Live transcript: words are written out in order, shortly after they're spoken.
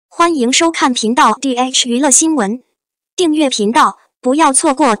欢迎收看频道 D.H 娱乐新闻，订阅频道，不要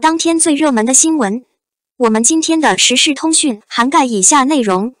错过当天最热门的新闻。我们今天的时事通讯涵盖以下内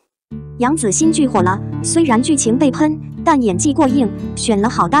容：杨紫新剧火了，虽然剧情被喷，但演技过硬，选了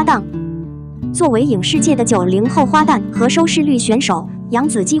好搭档。作为影视界的90后花旦和收视率选手，杨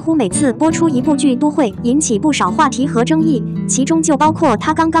紫几乎每次播出一部剧都会引起不少话题和争议，其中就包括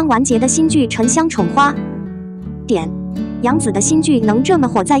她刚刚完结的新剧《沉香宠花》。杨紫的新剧能这么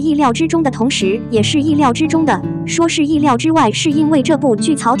火，在意料之中的同时，也是意料之中的。说是意料之外，是因为这部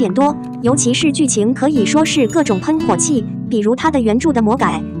剧槽点多，尤其是剧情可以说是各种喷火气。比如它的原著的魔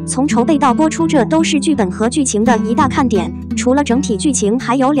改，从筹备到播出，这都是剧本和剧情的一大看点。除了整体剧情，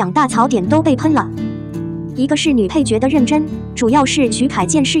还有2大槽点都被喷了。一个是女配角的认真，主要是徐凯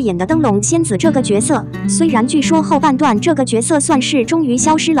健饰演的灯笼仙子这个角色，虽然据说后半段这个角色算是终于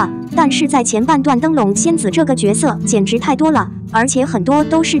消失了，但是在前半段灯笼仙子这个角色简直太多了，而且很多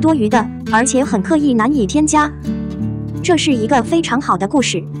都是多余的，而且很刻意难以添加。这是一个非常好的故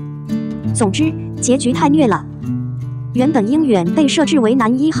事，总之结局太虐了。原本英远被设置为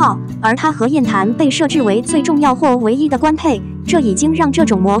男1号，而他和燕潭被设置为最重要或唯一的官配，这已经让这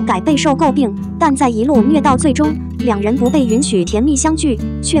种魔改备受诟病。但在一路虐到最终，两人不被允许甜蜜相聚，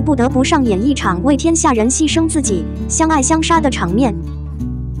却不得不上演一场为天下人牺牲自己、相爱相杀的场面。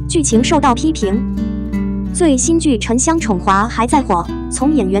剧情受到批评。最新剧《沉香宠花》还在火，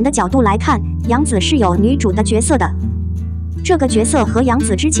从演员的角度来看，杨紫是有女主的角色的。这个角色和杨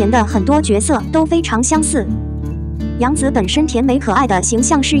紫之前的很多角色都非常相似。杨紫本身甜美可爱的形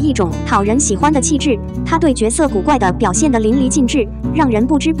象是一种讨人喜欢的气质，她对角色古怪的表现得淋漓尽致，让人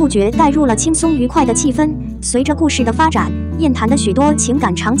不知不觉带入了轻松愉快的气氛。随着故事的发展，燕潭的许多情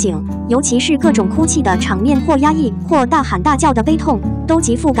感场景，尤其是各种哭泣的场面或压抑或大喊大叫的悲痛，都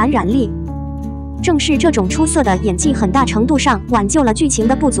极富感染力。正是这种出色的演技，很大程度上挽救了剧情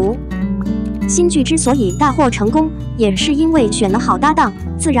的不足。新剧之所以大获成功，也是因为选了好搭档，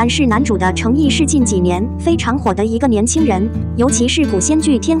自然是男主的成毅是近几年非常火的一个年轻人，尤其是古仙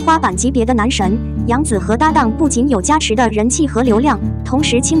剧天花板级别的男神。杨紫和搭档不仅有加持的人气和流量，同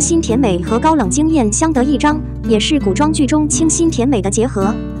时清新甜美和高冷惊艳相得益彰，也是古装剧中清新甜美的结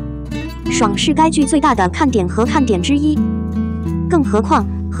合。爽是该剧最大的看点和看点之一，更何况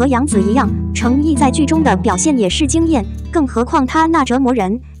和杨紫一样，成毅在剧中的表现也是惊艳，更何况他那折磨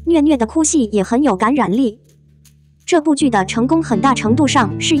人虐的哭戏也很有感染力。这部剧的成功很大程度上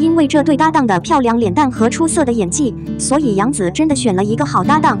是因为这对搭档的漂亮脸蛋和出色的演技，所以杨紫真的选了一个好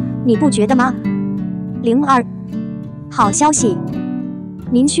搭档，你不觉得吗？02好消息，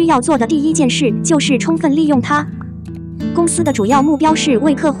您需要做的第一件事就是充分利用它。公司的主要目标是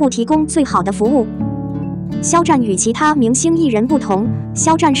为客户提供最好的服务。肖战与其他明星艺人不同，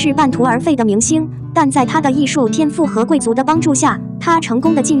肖战是半途而废的明星，但在他的艺术天赋和贵族的帮助下，他成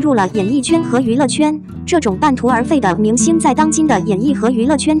功地进入了演艺圈和娱乐圈。这种半途而废的明星在当今的演艺和娱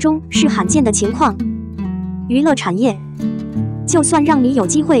乐圈中是罕见的情况。娱乐产业，就算让你有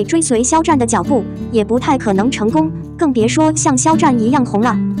机会追随肖战的脚步，也不太可能成功，更别说像肖战一样红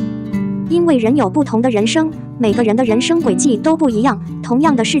了。因为人有不同的人生，每个人的人生轨迹都不一样，同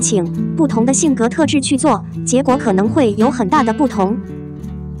样的事情，不同的性格特质去做，结果可能会有很大的不同。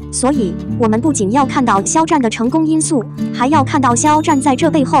所以，我们不仅要看到肖战的成功因素，还要看到肖战在这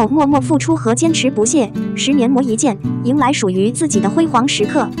背后默默付出和坚持不懈，10年磨一剑，迎来属于自己的辉煌时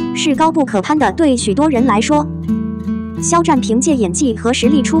刻，是高不可攀的。对许多人来说，肖战凭借演技和实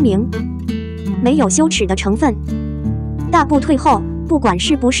力出名，没有羞耻的成分。大步退后，不管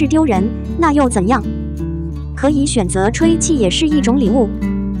是不是丢人，那又怎样？可以选择吹气也是一种礼物。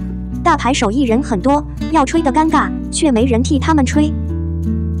大牌手艺人很多，要吹的尴尬，却没人替他们吹。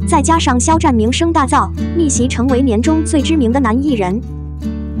再加上肖战名声大噪，逆袭成为年中最知名的男艺人，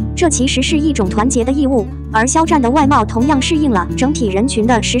这其实是一种团结的义务。而肖战的外貌同样适应了整体人群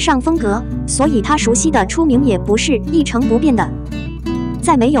的时尚风格，所以他熟悉的出名也不是一成不变的。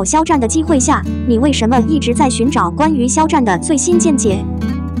在没有肖战的机会下，你为什么一直在寻找关于肖战的最新见解？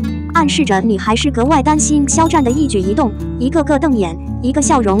暗示着你还是格外担心肖战的一举一动，一个个瞪眼，一个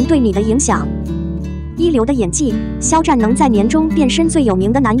笑容对你的影响。一流的演技，肖战能在年中变身最有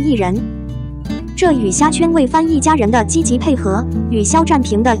名的男艺人，这与虾圈为翻译家人的积极配合，与肖战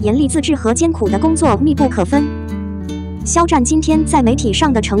凭的严厉自制和艰苦的工作密不可分。肖战今天在媒体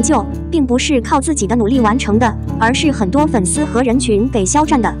上的成就，并不是靠自己的努力完成的，而是很多粉丝和人群给肖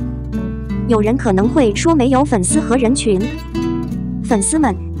战的。有人可能会说没有粉丝和人群，粉丝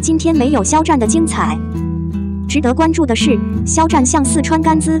们，今天没有肖战的精彩。值得关注的是，肖战向四川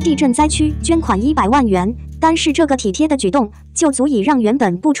甘孜地震灾区捐款100万元，单是这个体贴的举动，就足以让原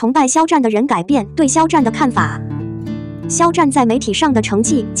本不崇拜肖战的人改变对肖战的看法。肖战在媒体上的成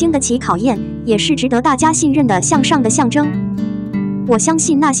绩经得起考验，也是值得大家信任的向上的象征。我相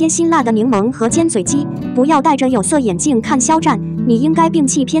信那些辛辣的柠檬和尖嘴鸡，不要戴着有色眼镜看肖战，你应该摒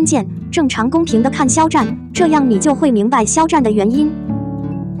弃偏见，正常公平的看肖战，这样你就会明白肖战的原因。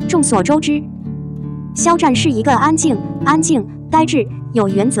众所周知，肖战是一个安静、呆滞、有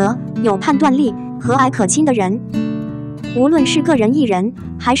原则、有判断力、和蔼可亲的人。无论是个人艺人，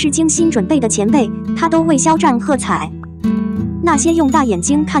还是精心准备的前辈，他都为肖战喝彩。那些用大眼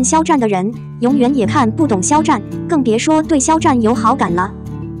睛看肖战的人，永远也看不懂肖战，更别说对肖战有好感了。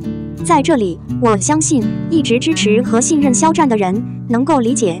在这里，我相信一直支持和信任肖战的人能够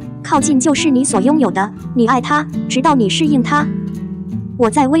理解，靠近就是你所拥有的，你爱他，直到你适应他。我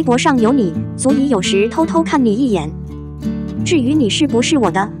在微博上有你，足以有时偷偷看你一眼。至于你是不是我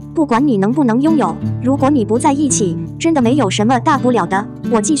的，不管你能不能拥有，如果你不在一起，真的没有什么大不了的。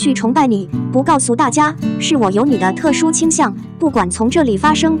我继续崇拜你，不告诉大家，是我有你的特殊倾向。不管从这里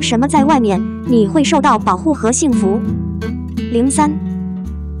发生什么，在外面你会受到保护和幸福。03，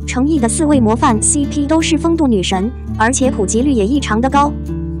成毅的4位模范 CP 都是风度女神，而且普及率也异常的高。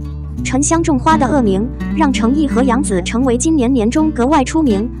沉香种花的恶名，让成毅和杨紫成为今年年中格外出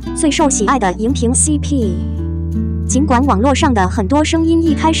名、最受喜爱的荧屏 CP。尽管网络上的很多声音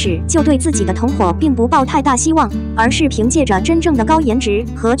一开始就对自己的同伙并不抱太大希望，而是凭借着真正的高颜值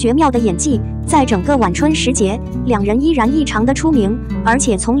和绝妙的演技，在整个晚春时节，两人依然异常的出名。而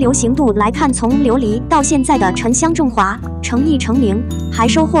且从流行度来看，从琉璃到现在的沉香种花，成毅成名，还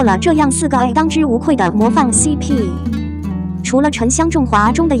收获了这样4个当之无愧的模范 CP。除了沉香种花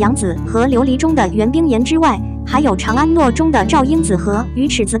中的杨紫和琉璃中的袁冰妍之外，还有长安诺中的赵英子和与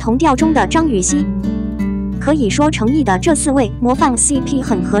尺子同调中的张雨绮。可以说成毅的这4位模范 CP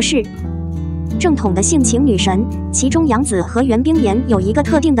很合适。正统的性情女神，其中杨紫和袁冰妍有一个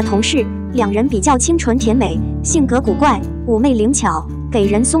特定的同事，两人比较清纯甜美，性格古怪，妩媚灵巧，给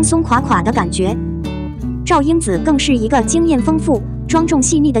人松松垮垮的感觉。赵英子更是一个经验丰富、庄重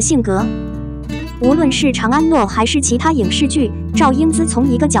细腻的性格。无论是长安诺还是其他影视剧，赵英姿从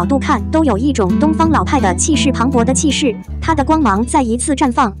一个角度看都有一种东方老派的气势磅礴的气势，她的光芒再一次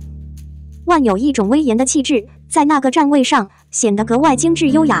绽放。万有一种威严的气质，在那个站位上显得格外精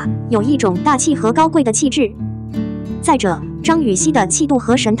致优雅，有一种大气和高贵的气质。再者，张雨绮的气度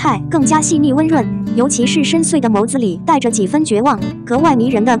和神态更加细腻温润，尤其是深邃的眸子里带着几分绝望，格外迷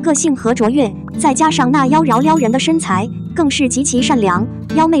人的个性和卓越，再加上那妖娆撩人的身材，更是极其善良、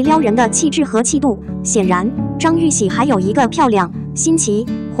妖媚撩人的气质和气度。显然，张雨绮还有一个漂亮、新奇、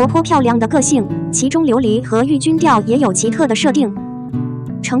活泼漂亮的个性，其中琉璃和玉君调也有奇特的设定。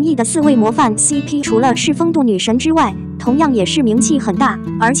成毅的4位模范 CP 除了是风度女神之外，同样也是名气很大，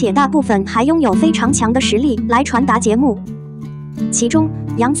而且大部分还拥有非常强的实力来传达节目。其中，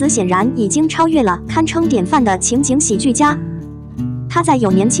杨紫显然已经超越了堪称典范的情景喜剧家。她在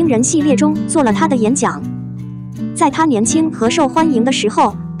有年轻人系列中做了她的演讲。在她年轻和受欢迎的时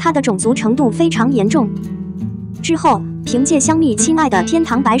候，她的种族程度非常严重。之后，凭借香蜜亲爱的天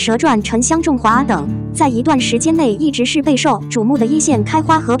堂白蛇传沉香种花等，在一段时间内一直是备受瞩目的一线开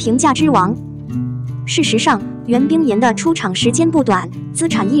花和评价之王。事实上，袁冰妍的出场时间不短，资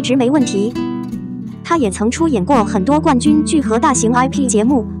产一直没问题。她也曾出演过很多冠军剧和大型 IP 节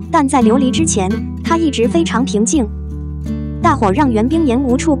目，但在琉璃之前，她一直非常平静。大火让袁冰妍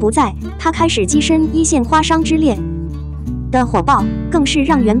无处不在，她开始跻身一线花商之列的火爆，更是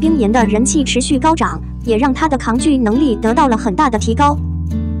让袁冰妍的人气持续高涨，也让她的抗拒能力得到了很大的提高。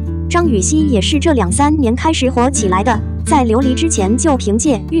张雨绮也是这2-3年开始火起来的，在琉璃之前就凭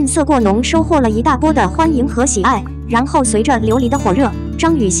借《韵色过浓》收获了一大波的欢迎和喜爱，然后随着琉璃的火热，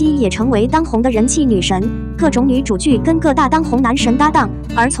张雨绮也成为当红的人气女神，各种女主剧跟各大当红男神搭档。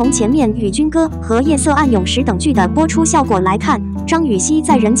而从前面《与君歌》和《夜色暗涌时》等剧的播出效果来看，张雨绮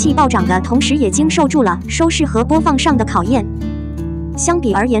在人气暴涨的同时，也经受住了收视和播放上的考验。相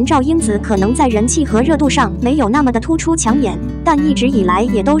比而言，赵英子可能在人气和热度上没有那么的突出抢眼，但一直以来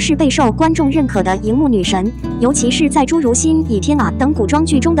也都是备受观众认可的荧幕女神，尤其是在诸如《心倚天》等古装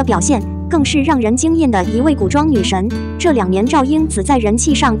剧中的表现，更是让人惊艳的一位古装女神。这2年，赵英子在人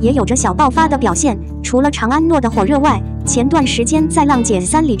气上也有着小爆发的表现，除了长安诺的火热外，前段时间在《浪姐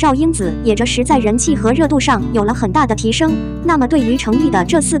3》里，赵英子也着实在人气和热度上有了很大的提升。那么，对于成毅的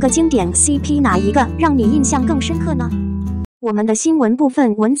这4个经典 CP， 哪一个让你印象更深刻呢？我们的新闻部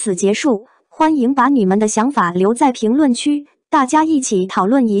分文此结束，欢迎把你们的想法留在评论区，大家一起讨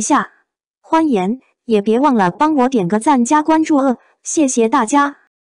论一下。欢迎，也别忘了帮我点个赞加关注谢谢大家。